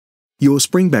Your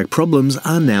springback problems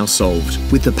are now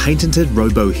solved with the patented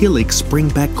RoboHelix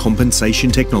springback compensation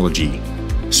technology.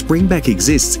 Springback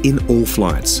exists in all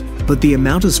flights, but the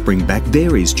amount of springback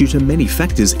varies due to many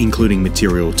factors including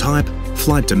material type,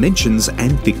 flight dimensions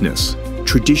and thickness.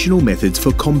 Traditional methods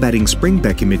for combating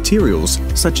springback in materials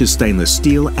such as stainless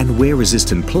steel and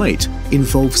wear-resistant plate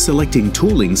involve selecting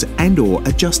toolings and/or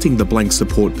adjusting the blank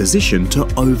support position to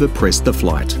overpress the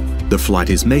flight. The flight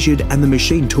is measured and the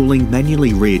machine tooling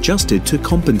manually readjusted to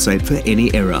compensate for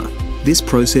any error. This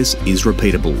process is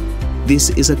repeatable.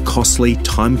 This is a costly,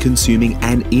 time-consuming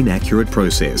and inaccurate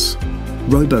process.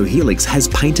 RoboHelix has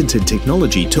patented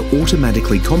technology to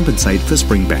automatically compensate for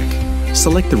springback.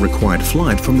 Select the required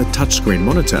flight from the touchscreen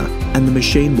monitor and the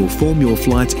machine will form your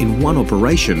flights in one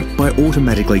operation by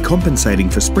automatically compensating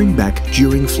for springback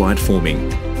during flight forming.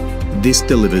 This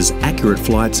delivers accurate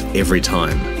flights every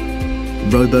time.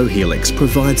 RoboHelix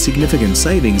provides significant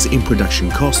savings in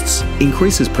production costs,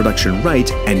 increases production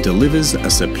rate and delivers a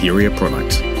superior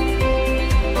product.